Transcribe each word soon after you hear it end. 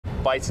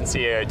Byton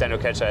CEO Daniel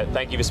Kirchert,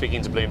 thank you for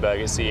speaking to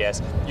Bloomberg at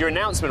CES. Your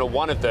announcement, or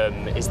one of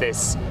them, is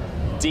this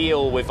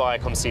deal with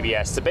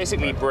ViacomCBS to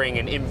basically bring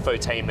an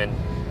infotainment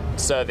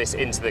service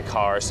into the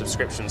car, a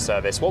subscription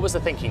service. What was the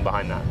thinking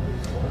behind that?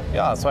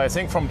 Yeah, so I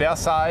think from their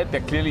side, they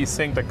clearly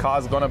think the car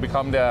is going to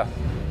become their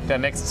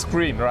next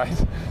screen,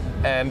 right?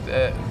 And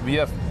we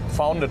have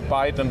founded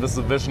Byton with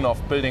the vision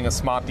of building a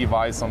smart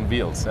device on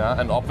wheels. Yeah?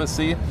 And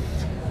obviously,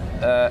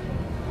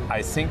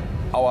 I think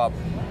our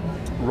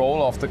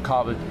role of the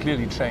car will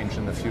clearly change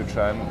in the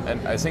future,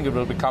 and I think it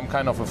will become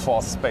kind of a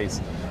fourth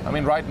space. I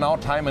mean, right now,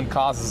 time in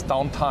cars is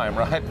downtime,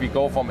 right? We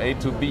go from A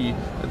to B.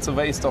 It's a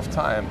waste of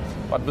time.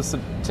 But with the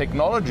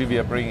technology we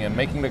are bringing in,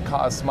 making the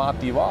car a smart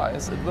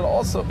device, it will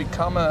also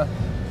become a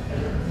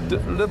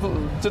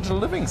digital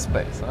living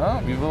space.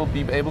 Huh? We will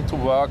be able to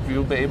work, we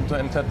will be able to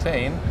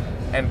entertain,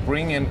 and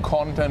bring in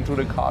content to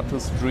the car to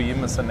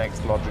stream is the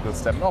next logical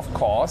step. And of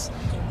course,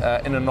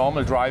 in a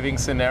normal driving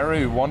scenario,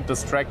 you want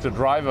distracted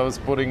drivers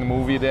putting a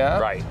movie there.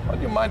 Right. But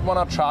you might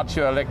want to charge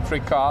your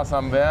electric car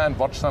somewhere and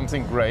watch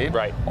something great.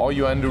 Right. Or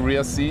you're in the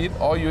rear seat,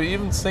 or you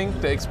even think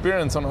the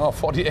experience on our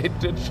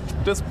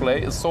 48-inch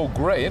display is so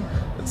great,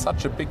 it's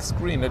such a big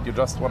screen that you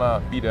just want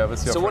to be there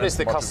with your friends. So what is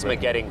the customer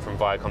getting from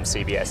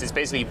ViacomCBS? It's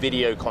basically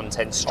video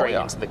content straight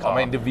into the car. I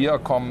mean, the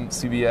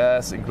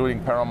ViacomCBS,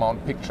 including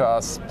Paramount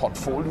Pictures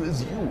portfolio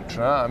is huge.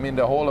 Huh? I mean,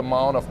 the whole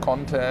amount of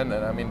content,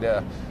 and I mean,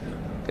 they're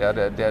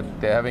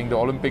having the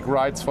Olympic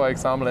rights, for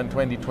example, in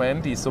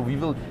 2020. So we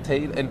will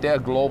and they're a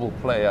global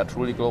player,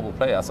 truly global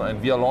player. So,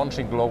 and we are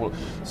launching global.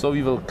 So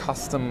we will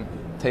custom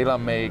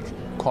tailor-make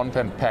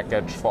content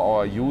package for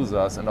our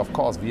users. And of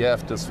course, we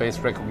have this face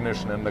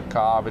recognition in the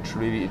car, which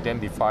really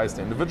identifies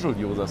the individual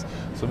users.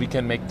 So we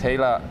can make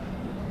tailor-made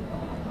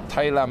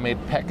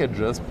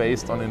packages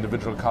based on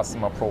individual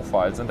customer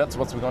profiles, and that's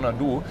what we're going to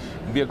do.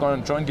 We are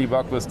going to jointly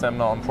work with them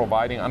now on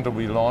providing, until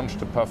we launch,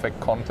 the perfect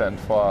content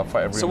for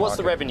every So what's market.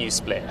 the revenue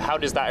split? How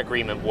does that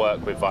agreement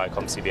work with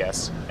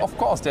ViacomCBS? Of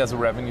course, there's a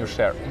revenue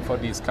sharing for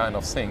these kind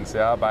of things,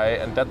 yeah.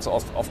 And that's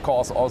of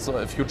course also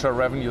a future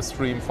revenue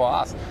stream for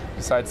us.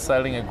 Besides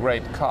selling a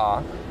great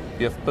car,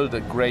 we have built a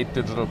great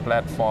digital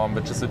platform,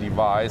 which is a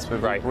device where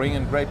we bring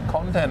in great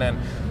content, and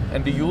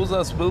the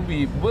users will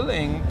be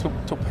willing to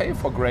pay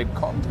for great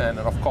content,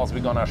 and of course we're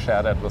going to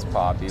share that with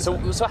parties. So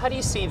how do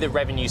you see the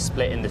revenue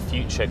split in the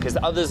future? Because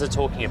others are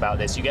talking about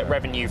this. You get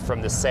revenue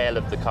from the sale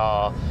of the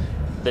car,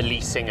 the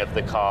leasing of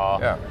the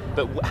car,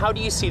 but how do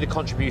you see the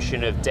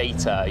contribution of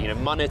data,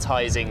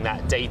 monetizing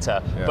that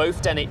data,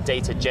 both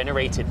data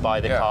generated by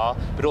the car,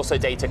 but also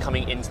data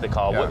coming into the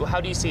car? How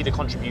do you see the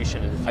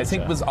contribution in the future? I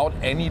think without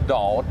any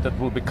doubt that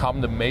will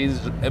become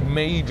a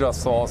major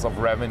source of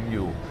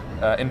revenue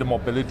in the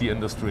mobility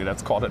industry,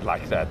 let's call it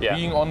like that.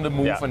 Being on the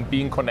move and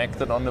being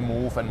connected on the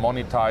move and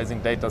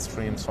monetizing data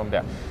streams from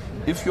there.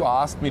 If you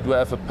ask me, do I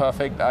have a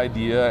perfect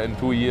idea in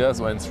 2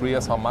 years or in 3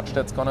 years how much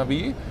that's going to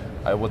be?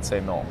 I would say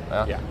no.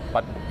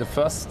 But the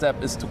first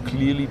step is to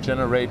clearly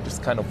generate this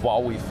kind of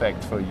wow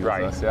effect for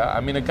users. I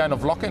mean, a kind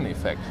of lock-in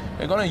effect.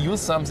 They're going to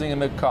use something in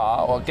the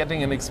car or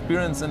getting an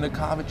experience in the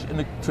car which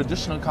in a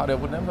traditional car they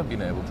would never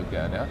been able to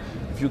get.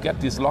 If you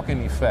get this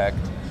lock-in effect,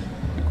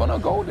 you're going to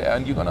go there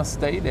and you're going to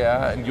stay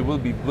there, and you will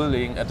be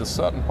willing at a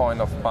certain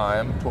point of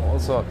time to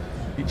also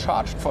be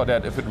charged for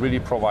that if it really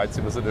provides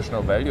you with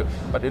additional value.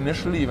 But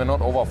initially, we're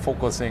not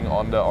over-focusing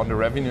on the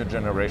revenue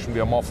generation.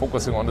 We are more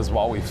focusing on this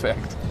wow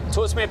effect.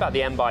 Talk to me about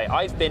the M-Byte.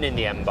 I've been in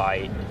the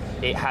M-Byte.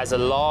 It has a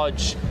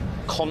large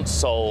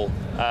console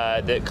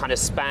that kind of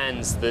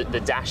spans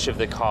the dash of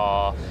the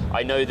car.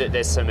 I know that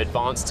there's some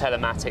advanced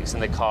telematics in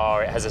the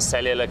car. It has a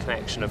cellular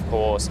connection, of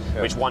course,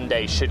 which one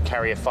day should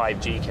carry a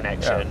 5G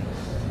connection.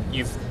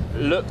 You've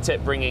looked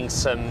at bringing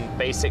some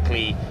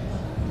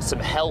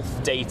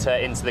health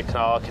data into the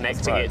car,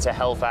 connecting it to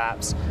health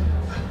apps.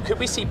 Could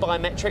we see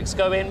biometrics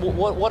go in?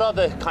 What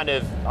other kind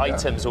of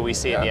items will we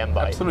see in the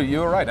M-Byte? Absolutely,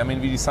 you're right. I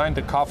mean, we designed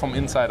the car from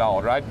inside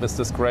out, right? With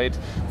this great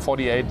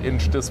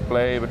 48-inch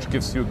display, which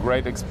gives you a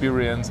great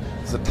experience.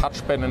 There's a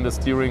touchpad in the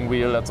steering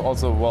wheel. That's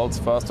also world's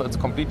first. So it's a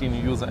completely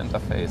new user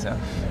interface.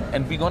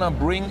 And we're going to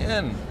bring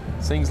in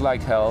things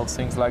like health,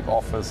 things like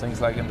office,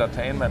 things like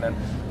entertainment. And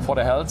for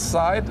the health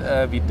side,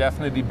 we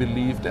definitely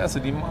believe there's a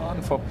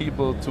demand for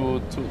people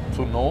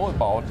to know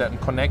about that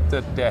and connect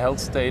their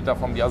health data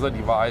from the other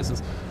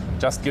devices.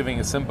 Just giving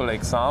a simple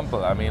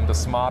example, I mean, the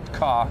smart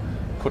car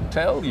could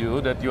tell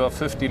you that you are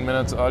 15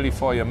 minutes early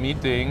for your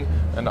meeting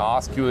and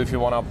ask you if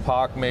you want to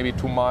park maybe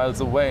 2 miles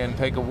away and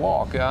take a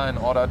walk, in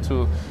order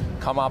to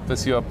come up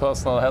with your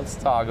personal health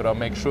target or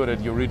make sure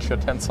that you reach your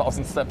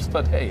 10,000 steps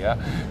per day.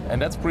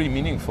 And that's pretty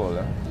meaningful.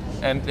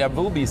 And there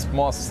will be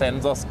more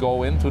sensors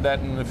go into that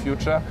in the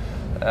future,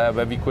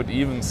 where we could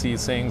even see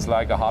things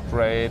like a heart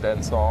rate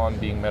and so on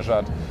being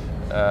measured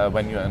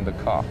when you're in the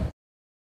car.